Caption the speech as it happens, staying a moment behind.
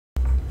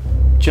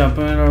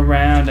Jumping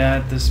around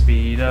at the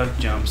speed of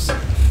jumps.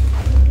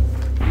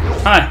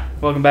 Hi,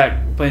 welcome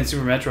back. Playing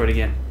Super Metroid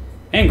again.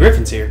 And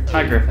Griffin's here.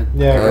 Hi, Griffin.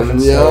 Yeah,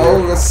 Griffin's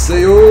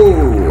안녕하세요.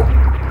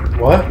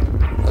 What?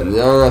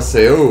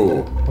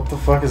 안녕하세요. What the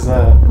fuck is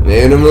that?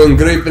 내 이름은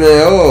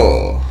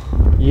그리핀이에요.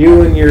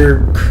 You and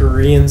your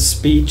Korean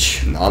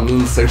speech.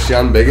 나는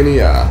섹시한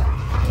백인이야.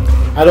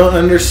 I don't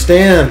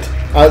understand.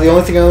 The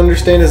only thing I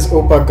understand is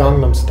Oppa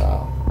Gangnam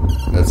Style.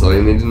 That's all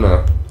you need to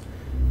know.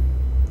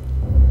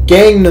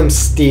 Gangnam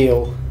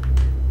Style.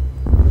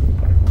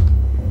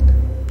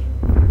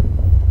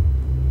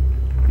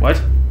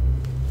 What?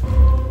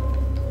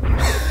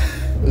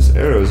 Those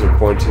arrows are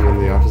pointing in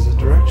the opposite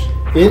direction.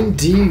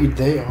 Indeed,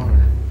 they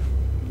are.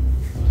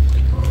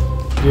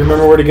 Do you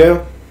remember where to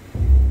go?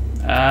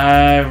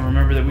 I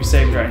remember that we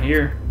saved right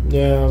here.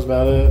 Yeah, that was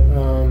about it.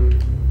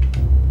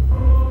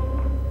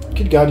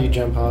 Good God, you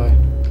jump high.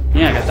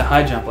 Yeah, I got the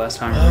high jump last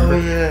time, remember? Oh,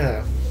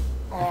 yeah.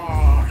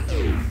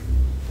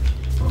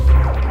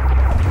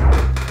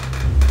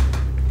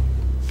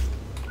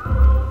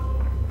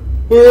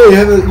 Oh,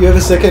 yeah, you have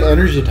a second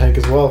energy tank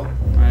as well.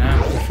 I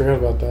know. I forgot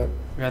about that.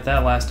 We got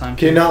that last time.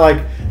 Can you not,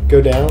 like,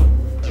 go down?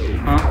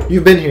 Huh?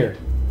 You've been here.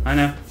 I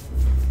know.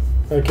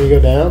 Oh, can you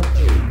go down?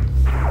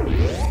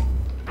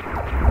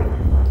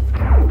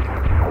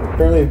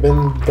 Apparently you've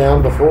been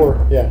down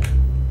before. Yeah.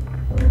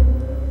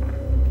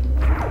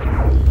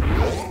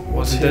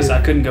 Wasn't this?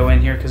 I couldn't go in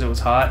here because it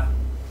was hot.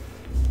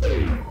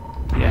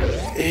 Yeah.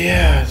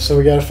 Yeah. So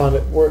we gotta find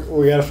it.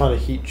 We gotta find a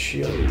heat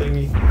shield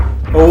thingy.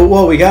 Oh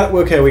well, we got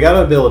an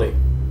ability.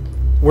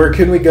 Where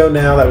can we go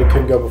now that we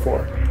couldn't go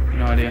before?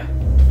 No idea.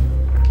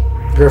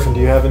 Griffin, do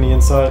you have any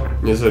insight?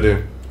 Yes, I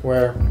do.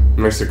 Where?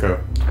 Mexico.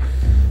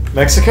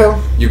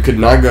 Mexico? You could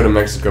not go to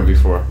Mexico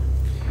before.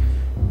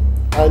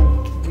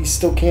 We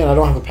still can. I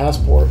don't have a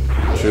passport.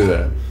 True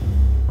that.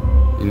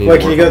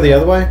 Wait, can you go the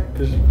other way?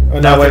 Oh,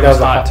 That way was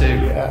hot too.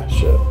 Yeah,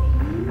 shit.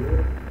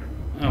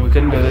 Oh, we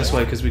couldn't go this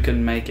way because we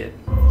couldn't make it.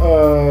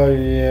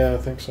 Yeah,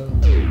 I think so.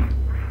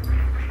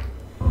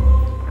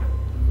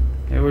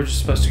 Yeah, we're just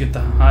supposed to get the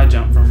high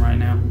jump from right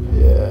now.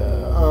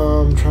 Yeah,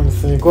 I'm trying to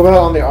think. What about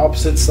on the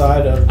opposite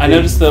side of... I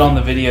noticed that on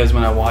the videos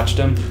when I watched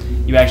them,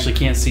 you actually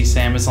can't see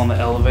Samus on the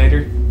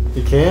elevator.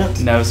 You can't?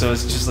 No, so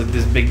it's just like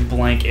this big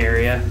blank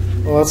area.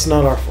 Well, that's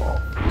not our fault.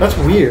 That's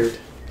weird.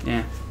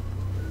 Yeah.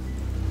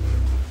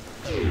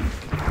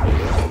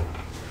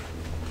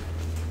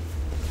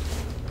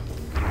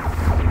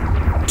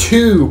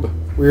 Tube.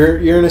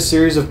 You're in a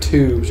series of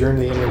tubes. You're in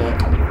the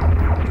internet.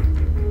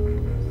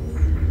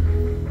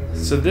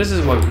 So this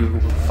is what Google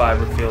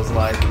Fiber feels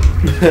like.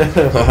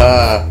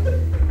 Haha.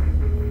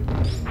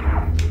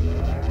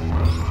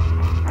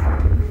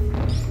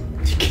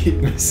 You keep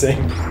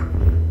missing.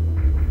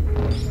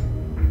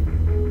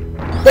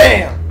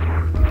 Bam!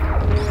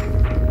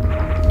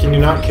 Can you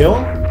not kill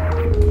him?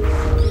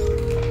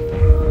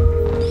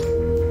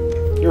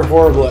 You're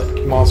horrible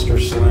at monster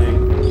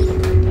slaying.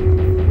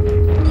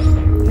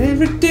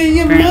 Every day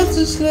you're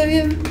monster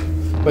slaying.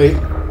 Wait,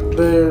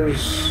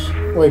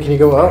 Wait, can you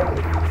go up?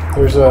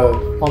 There's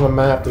on the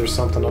map, there's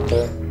something up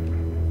there.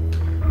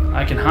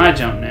 I can high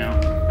jump now.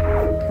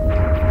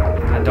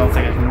 I don't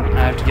think I can. I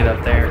have to get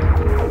up there.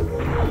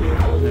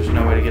 There's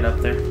no way to get up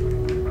there.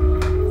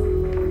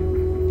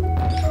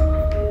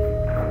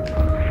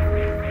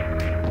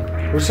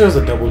 Which shows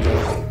a double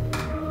jump.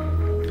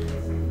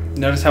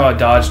 Notice how I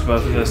dodged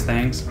both of those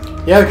things?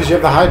 Yeah, because you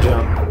have the high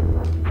jump.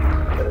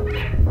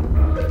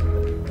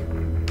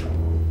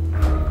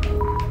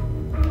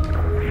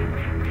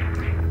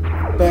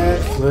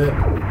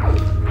 Backflip.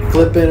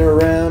 Flipping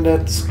around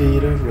at the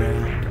speed of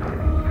round.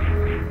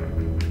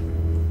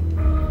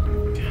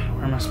 God,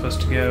 where am I supposed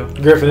to go?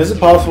 Griffin, is it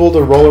possible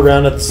to roll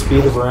around at the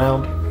speed of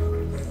round?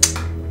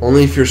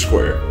 Only if you're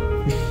square.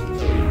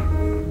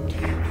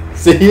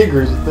 See, he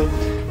agrees with me.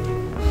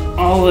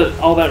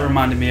 All that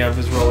reminded me of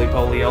is Roly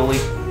Poly Oly.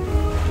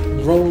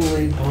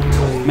 Roly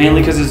poly.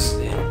 Mainly because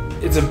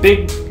it's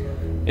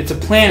a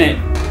planet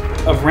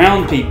of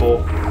round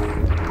people,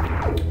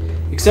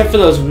 except for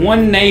those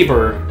one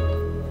neighbor.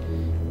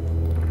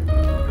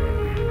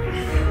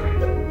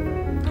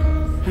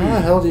 How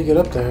the hell do you get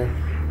up there?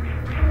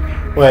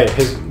 Wait,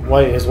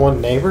 his one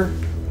neighbor?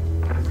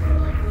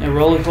 And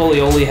Roly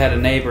Poly Oly had a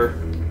neighbor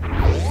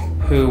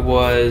who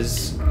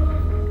was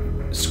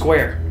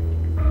square.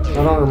 I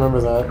don't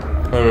remember that.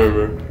 I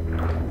remember.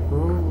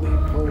 Roly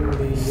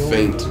poly.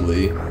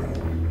 Faintly.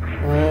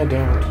 I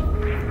don't.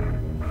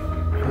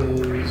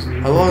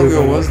 How long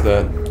ago was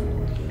that?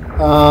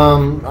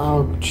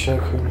 I'll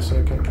check in a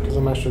second because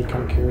I'm actually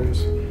kind of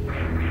curious.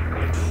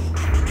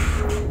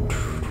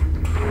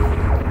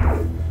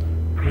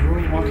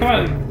 Well, come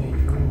on.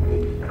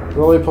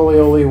 Roly Poly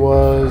Oly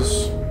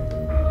was...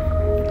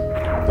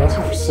 That's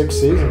for 6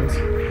 seasons.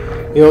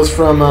 It was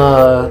from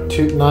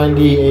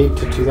 98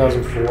 to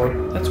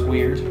 2004. That's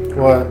weird.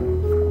 What?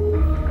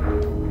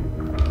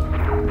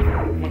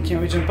 Why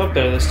can't we jump up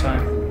there this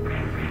time?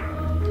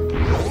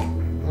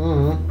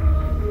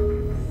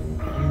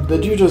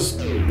 Did you just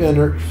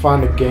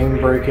find a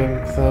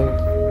game-breaking thing?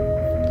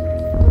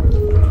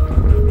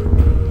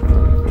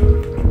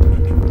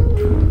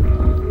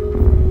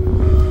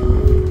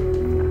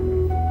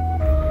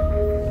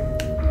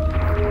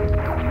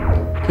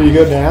 Can you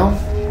go down?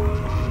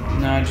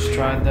 No, I just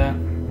tried that.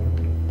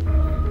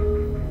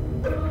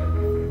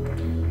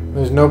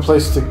 There's no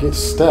place to get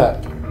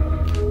step.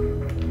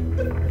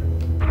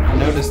 I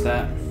noticed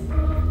that.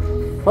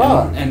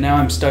 Fuck. And now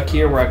I'm stuck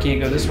here where I can't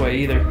go this way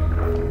either.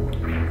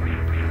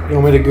 You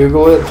want me to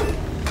Google it?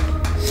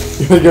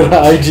 You want to go to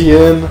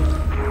IGN?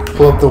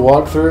 Pull up the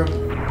walkthrough?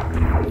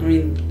 I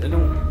mean, I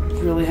don't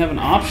really have an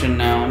option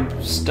now.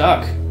 I'm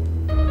stuck.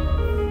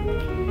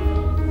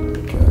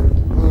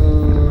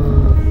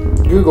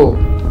 Google.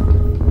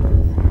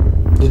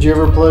 Did you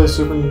ever play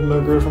Super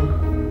Nintendo Griffin?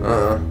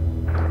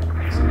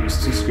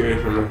 It's too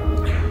scary for me.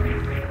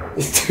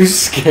 It's too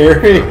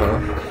scary?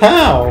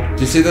 How?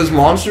 Do you see those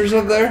monsters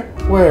up there?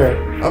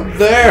 Where? Up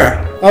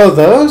there! Oh,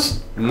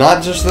 those?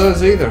 Not just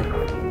those either.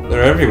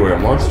 They're everywhere,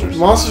 monsters.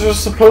 Monsters are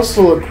supposed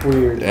to look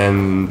weird.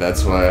 And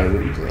that's why I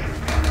didn't play.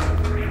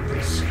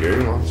 They're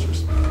scary monsters.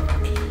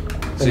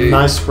 And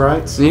nice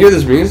sprites. Can you hear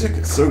this music?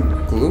 It's so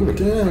gloomy.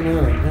 Yeah,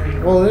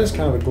 no. Well, it is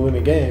kind of a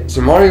gloomy game. So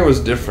Mario was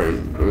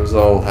different. It was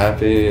all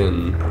happy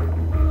and...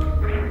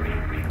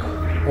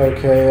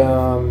 Okay,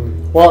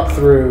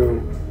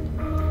 walkthrough.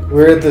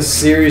 We're at the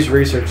Ceres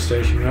research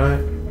station, right?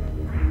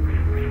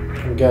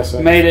 I'm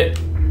guessing. Made it.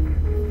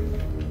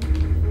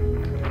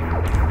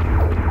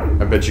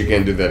 I bet you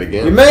can't do that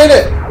again. You made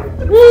it!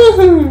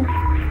 Woohoo!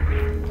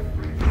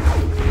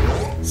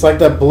 It's like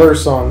that Blur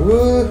song.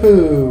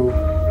 Woohoo!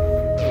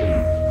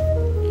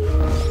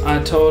 I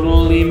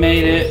totally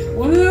made it.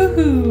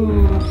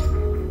 Woohoo!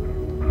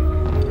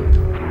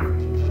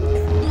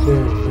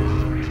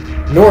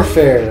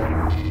 Norfair.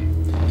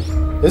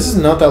 This is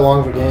not that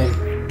long of a game,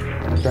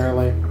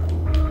 apparently.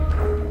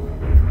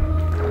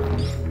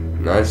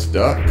 Nice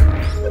duck.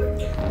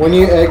 When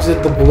you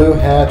exit the blue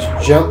hatch,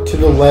 jump to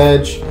the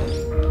ledge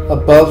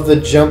above the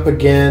jump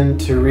again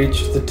to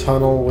reach the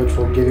tunnel, which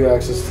will give you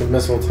access to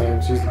missile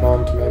tanks. Use the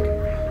bomb to make...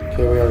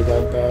 Okay, we already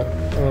got that.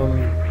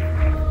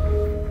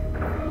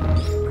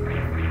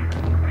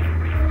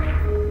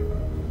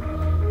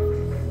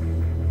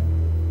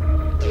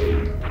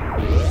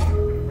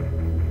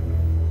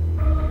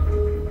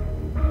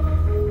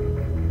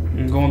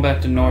 I'm going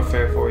back to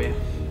Norfair for you.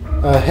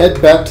 Head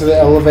back to the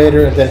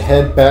elevator and then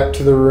head back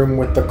to the room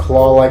with the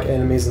claw-like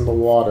enemies in the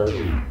water.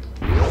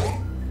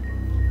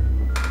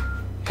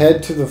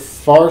 Head to the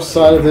far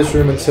side of this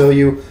room until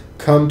you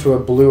come to a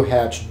blue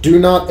hatch. Do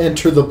not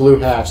enter the blue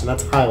hatch, and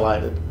that's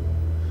highlighted.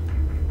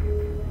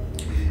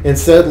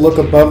 Instead, look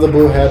above the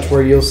blue hatch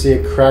where you'll see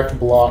a cracked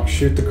block.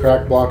 Shoot the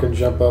cracked block and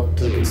jump up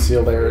to the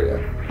concealed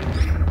area.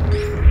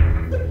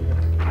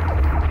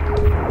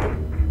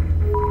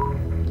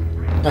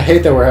 I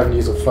hate that we're having to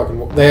use a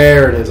fucking...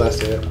 There it is, I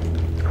see it.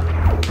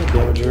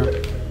 Damager.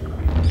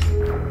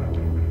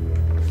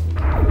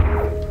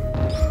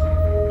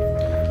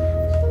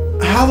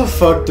 How the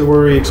fuck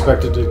were we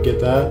expected to get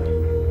that?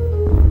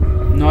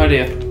 No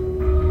idea.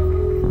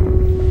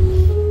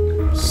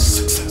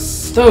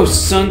 Success. Those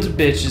sons of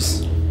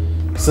bitches.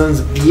 Sons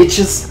of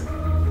bitches.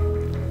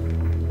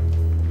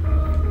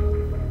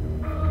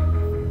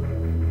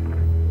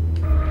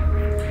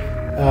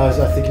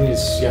 I think you need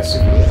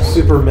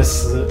Super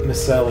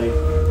Miscelli.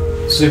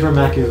 Super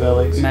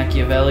Machiavellis.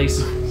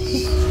 Machiavellis.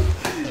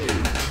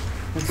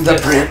 The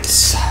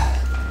Prince.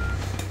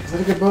 Is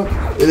that a good book?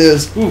 It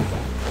is. Ooh.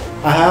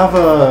 I have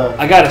a...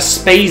 I got a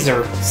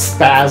Spazer.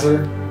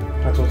 Spazzer.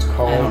 That's what it's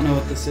called. I don't know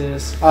what this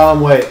is.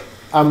 Wait.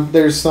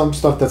 There's some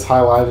stuff that's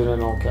highlighted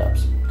in all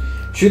caps.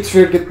 Shoot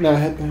sphere, get... No,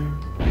 head there.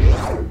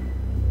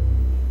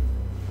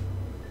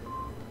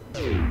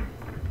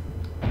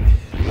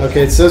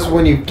 Okay, it says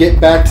when you get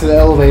back to the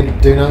elevator,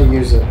 do not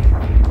use it.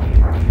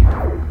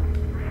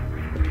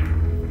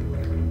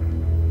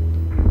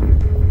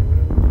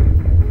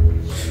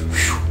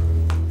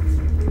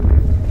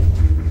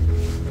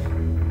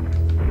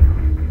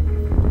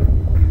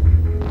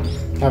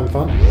 Having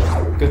fun?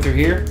 Go through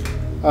here?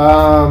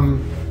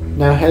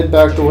 Now head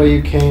back the way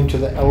you came to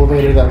the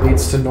elevator that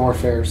leads to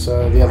Norfair,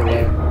 so the other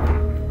way.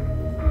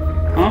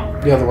 Huh?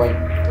 The other way.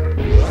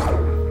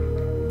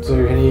 So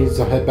you're gonna need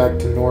to head back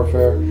to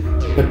Norfair,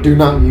 but do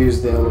not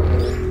use the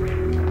elevator.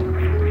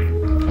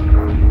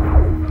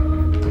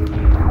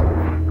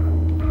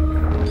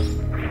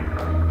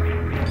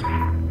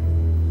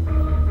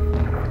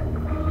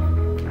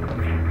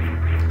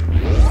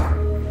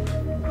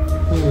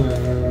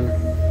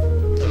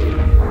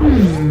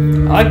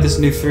 I like this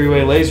new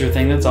three-way laser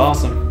thing. That's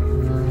awesome.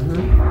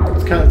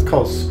 It's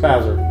called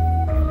Spazzer.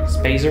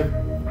 Spazer?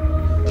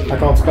 I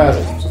call it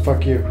Spazzer, so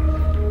fuck you.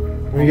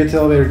 When you get to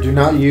the elevator, do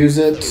not use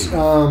it.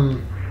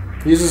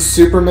 Use a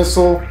super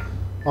missile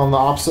on the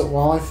opposite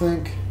wall, I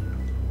think.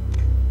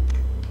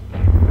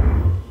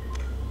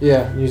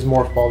 Yeah, use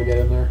morph ball to get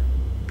in there.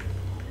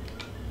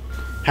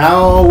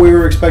 How we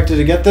were expected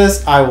to get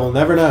this, I will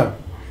never know.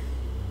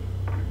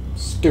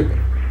 Stupid.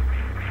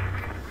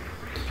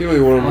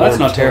 Well, that's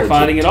not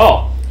terrifying at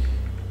all.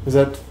 Does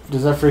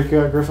that freak you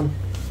out, Griffin?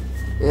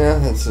 Yeah,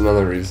 that's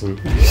another reason.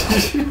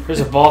 There's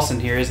a boss in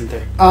here, isn't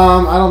there?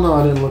 I don't know.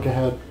 I didn't look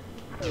ahead.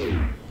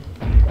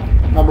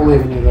 I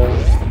believe in you, though.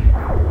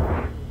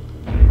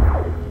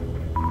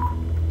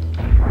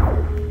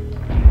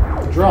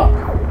 drop.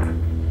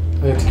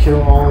 You have to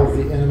kill all of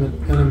the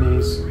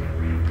enemies.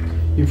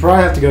 You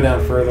probably have to go down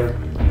further.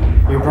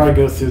 You can probably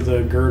go through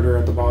the girder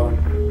at the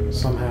bottom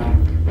somehow.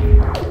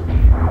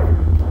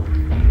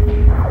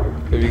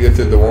 Maybe you get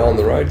through the wall on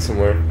the right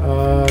somewhere.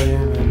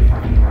 Yeah, maybe.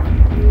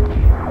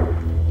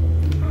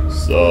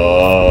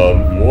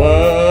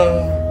 Somewhere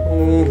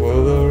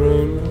over the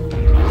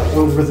rainbow.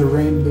 Over the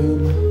rainbow.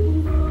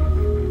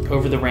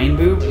 Over the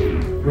rainbow?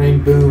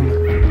 Rain boom.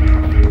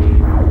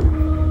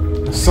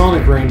 A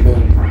sonic rain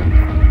boom.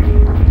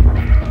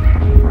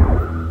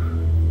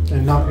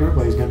 And not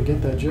everybody's gonna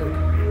get that joke.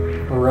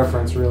 Or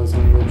reference, really, it's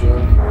not a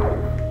joke.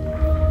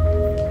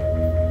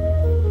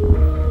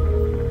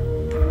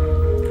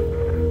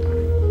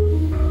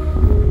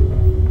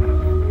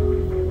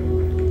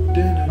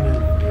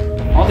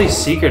 All these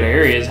secret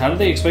areas, how do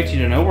they expect you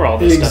to know where all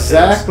this stuff is?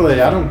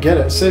 Exactly, I don't get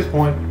it. Save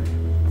point.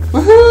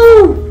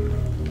 Woohoo!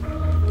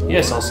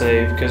 Yes, I'll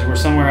save, because we're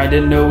somewhere I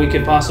didn't know we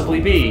could possibly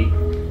be.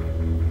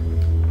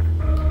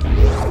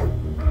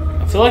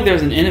 I feel like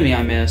there's an enemy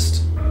I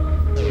missed.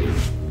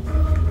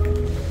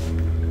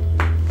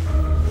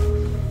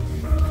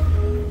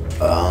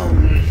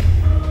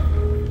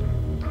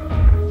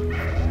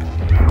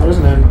 There's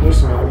an enemy. There's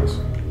some enemies.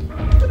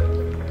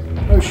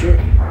 Oh shit.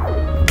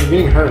 You're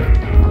getting hurt.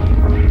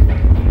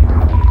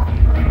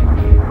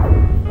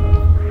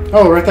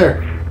 Oh, right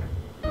there.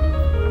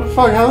 What the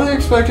fuck? How do they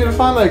expect you to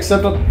find that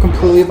except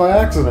completely by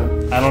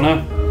accident? I don't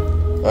know.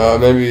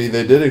 Maybe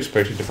they did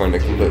expect you to find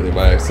it completely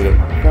by accident.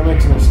 That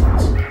makes no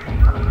sense.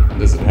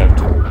 Does it have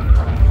to?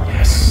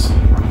 Yes.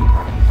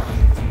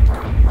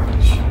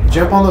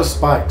 Jump on those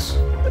spikes.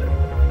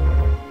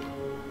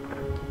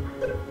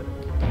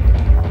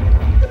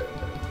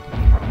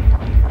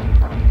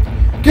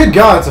 Good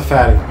God, it's a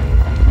fatty.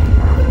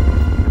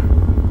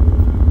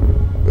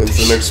 It's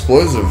an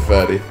explosive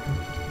fatty.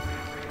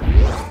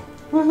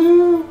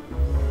 Woohoo!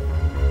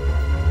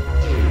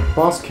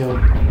 Boss kill.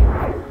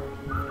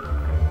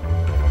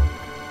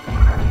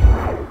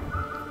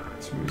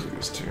 This music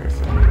is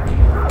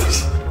terrifying.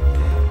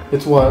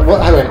 It's what?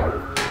 What? Wait.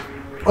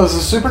 Oh, is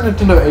the Super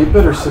Nintendo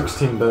 8-bit or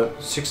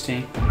 16-bit?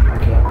 16.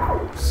 Okay.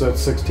 So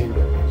it's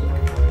 16-bit music.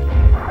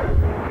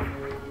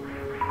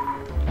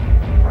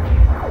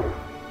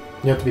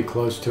 You have to be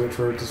close to it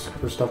for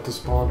stuff to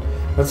spawn.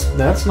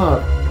 That's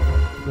not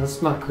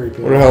creepy.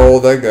 I wonder how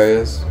old that guy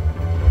is.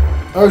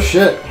 Oh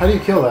shit! How do you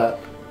kill that?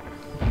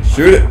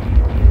 Shoot it!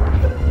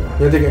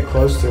 You have to get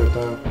close to it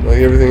though. Like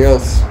everything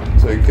else.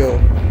 So you kill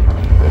it.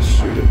 Just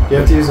shoot it. You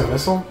have to use a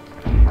missile?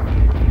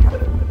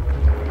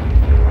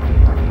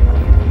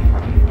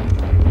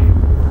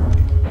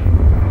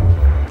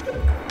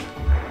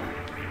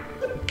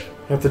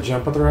 You have to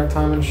jump at the right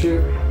time and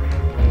shoot?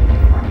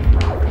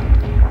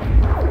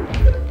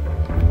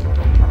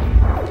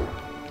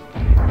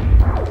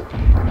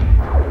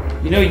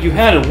 You know, you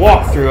had a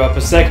walkthrough up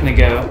a second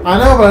ago. I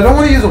know, but I don't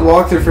want to use a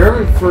walkthrough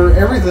for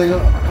everything,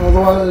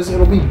 otherwise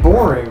it'll be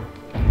boring.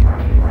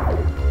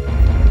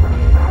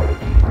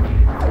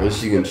 At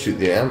least you can shoot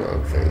the ammo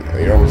thing. Oh,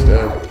 you're almost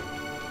dead.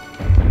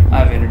 I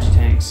have energy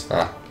tanks.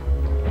 Ah.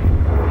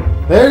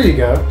 There you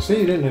go. See,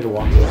 you didn't need a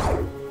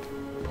walkthrough.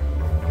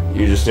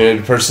 You just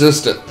needed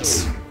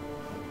persistence.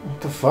 What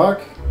the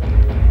fuck?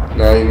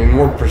 Now you need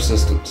more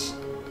persistence.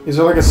 Is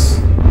there like a...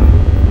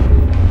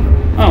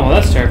 Oh, well,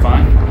 that's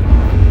terrifying.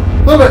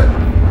 Little bit.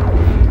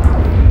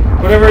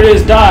 Whatever it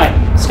is, die.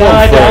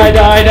 Die, die,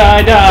 die,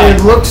 die, die.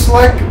 It looks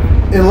like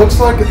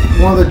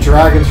one of the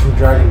dragons from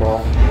Dragon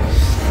Ball.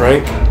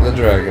 Frank the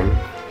Dragon.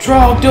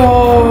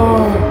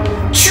 Trogdor!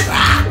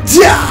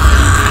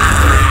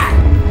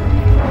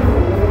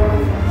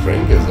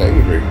 Frank is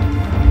angry.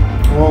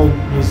 Well,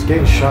 he's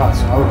getting shot,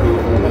 so I would be a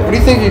little bit. What do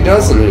you think he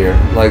does in here?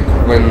 Like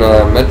when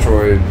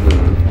Metroid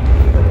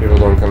and people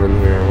don't come in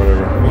here or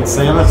whatever. I mean,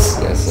 Samus?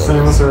 Yes,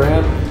 Samus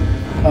Aran?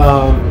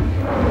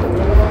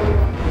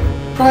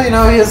 Probably, you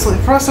know, he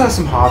probably has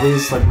some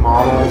hobbies, like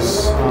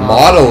models.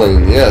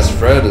 Modeling, yes.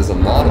 Fred is a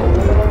model.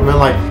 I mean,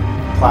 like,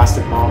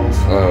 plastic models.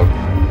 Oh.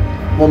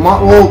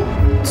 Well,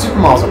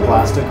 supermodels are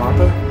plastic, aren't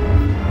they?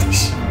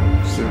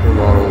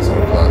 Supermodels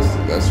are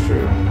plastic, that's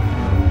true.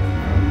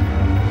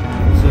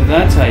 So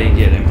that's how you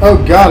get him. Oh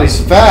god, he's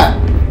fat!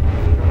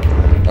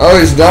 Oh,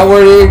 he's not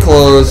wearing any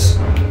clothes.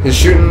 He's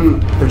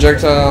shooting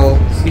projectile.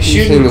 He's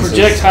shooting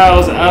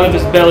projectiles out of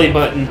his belly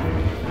button.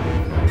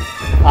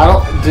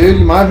 Dude,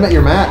 you might have met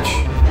your match.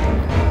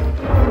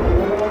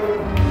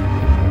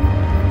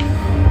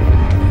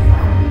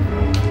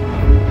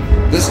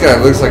 This guy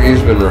looks like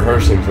he's been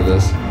rehearsing for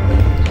this.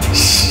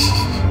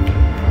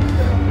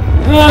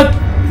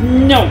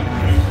 No.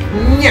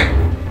 Yeah.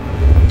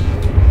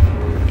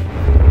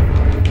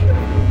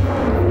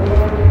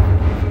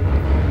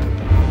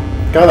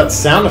 God, that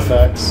sound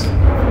effects.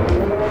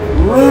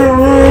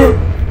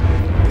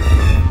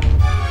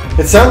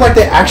 It sounded like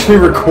they actually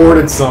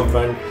recorded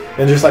something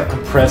and just like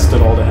compressed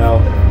it all to hell.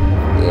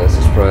 Yeah, this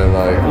is probably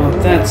like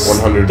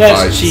 100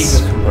 bytes cheap.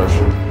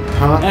 compression.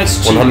 Huh? That's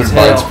cheap 100 as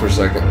bytes hell. per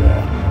second.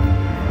 Yeah.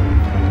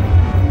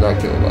 Not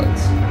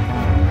kilobytes.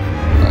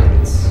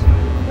 Bytes.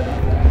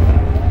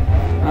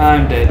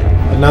 I'm dead.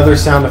 Another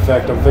sound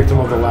effect, a victim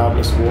of the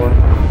loudness war.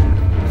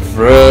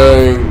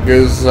 Frank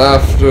is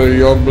after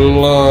your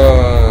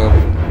blood.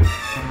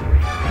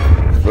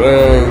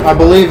 Frank I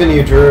believe in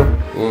you, Drew.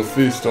 will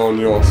feast on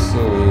your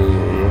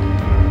soul.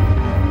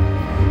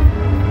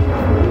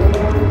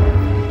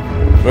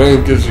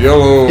 Frank is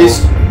yellow.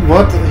 He's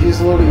what? He's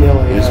a little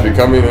yellow. He's Yeah.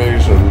 becoming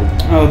Asian.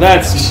 Oh,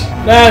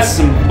 that's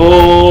some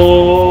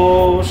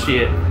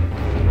bullshit.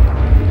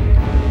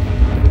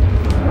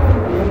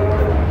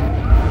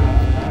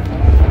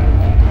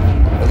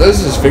 Are those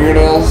his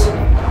fingernails?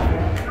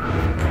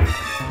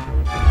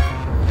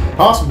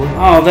 Possibly.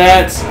 Oh,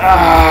 that's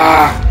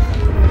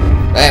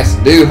That's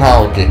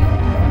doohonky.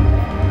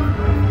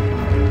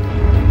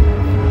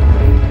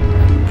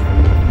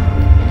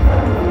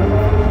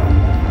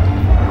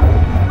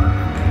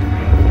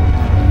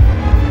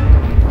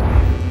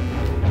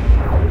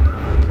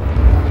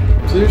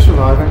 So you're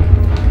surviving.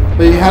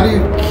 But how do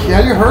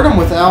you hurt him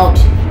without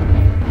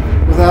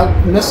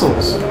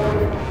missiles?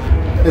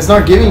 It's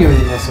not giving you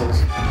any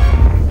missiles.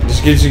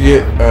 Just keeps giving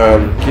you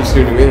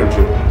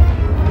energy,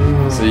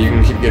 so you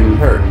can keep getting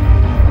hurt.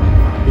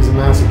 He's a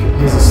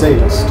masochist. He's a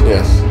sadist.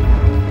 Yes.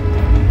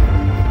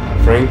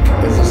 Frank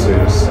is a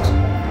sadist.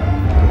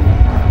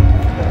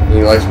 And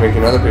he likes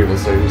making other people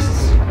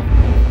sadists.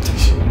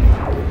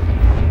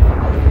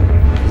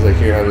 He's like,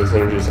 here, have this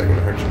energy so I can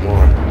hurt you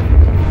more.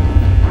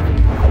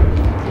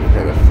 Some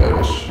kind of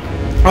fetish.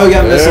 Oh, you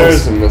got There's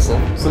missiles. a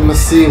missile. Some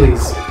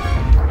Massiles.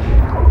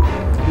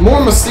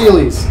 More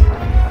Massiles.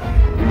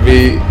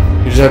 You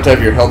just have to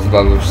have your health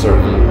above a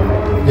certain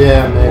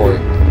Yeah, maybe.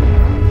 point.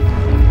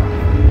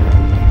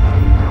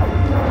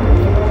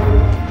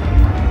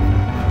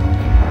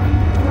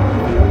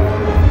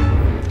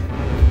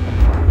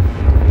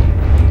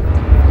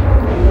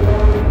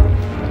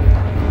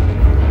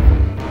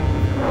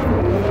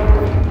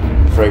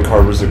 Frank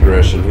harbors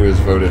aggression. He was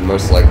voted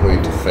most likely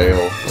to fail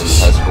in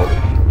high school.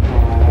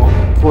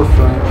 Aw, poor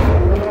Frank.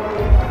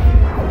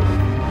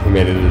 He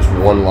made it his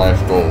one life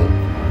goal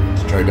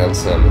to track down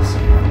Samus.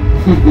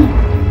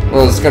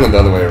 Well, it's kind of the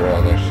other way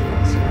around, actually.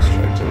 Samus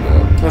tracked him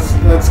down.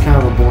 That's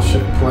kind of a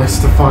bullshit place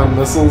to find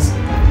missiles.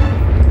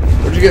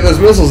 Where'd you get those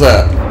missiles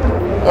at?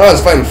 Oh, I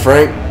was fighting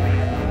Frank.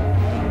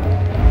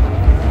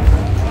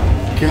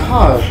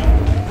 God.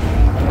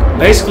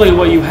 basically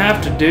what you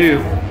have to do.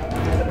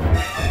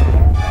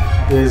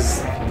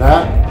 Is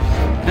that?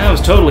 That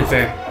was totally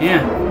fair.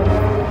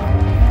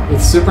 Yeah.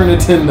 It's Super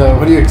Nintendo.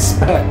 What do you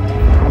expect?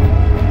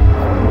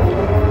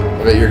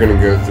 I bet you're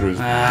gonna go through his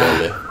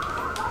belly.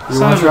 You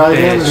Son want of to a try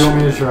again? Or bitch. do you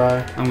want me to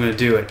try? I'm gonna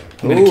do it.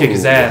 I'm gonna kick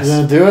his Ooh. ass. You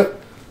gonna do it?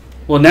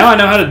 Well, now I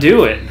know how to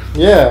do it.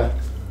 Yeah.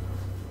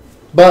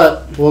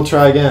 But we'll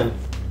try again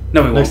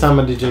No, we won't. next time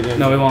on DJ Game.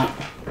 No, we won't.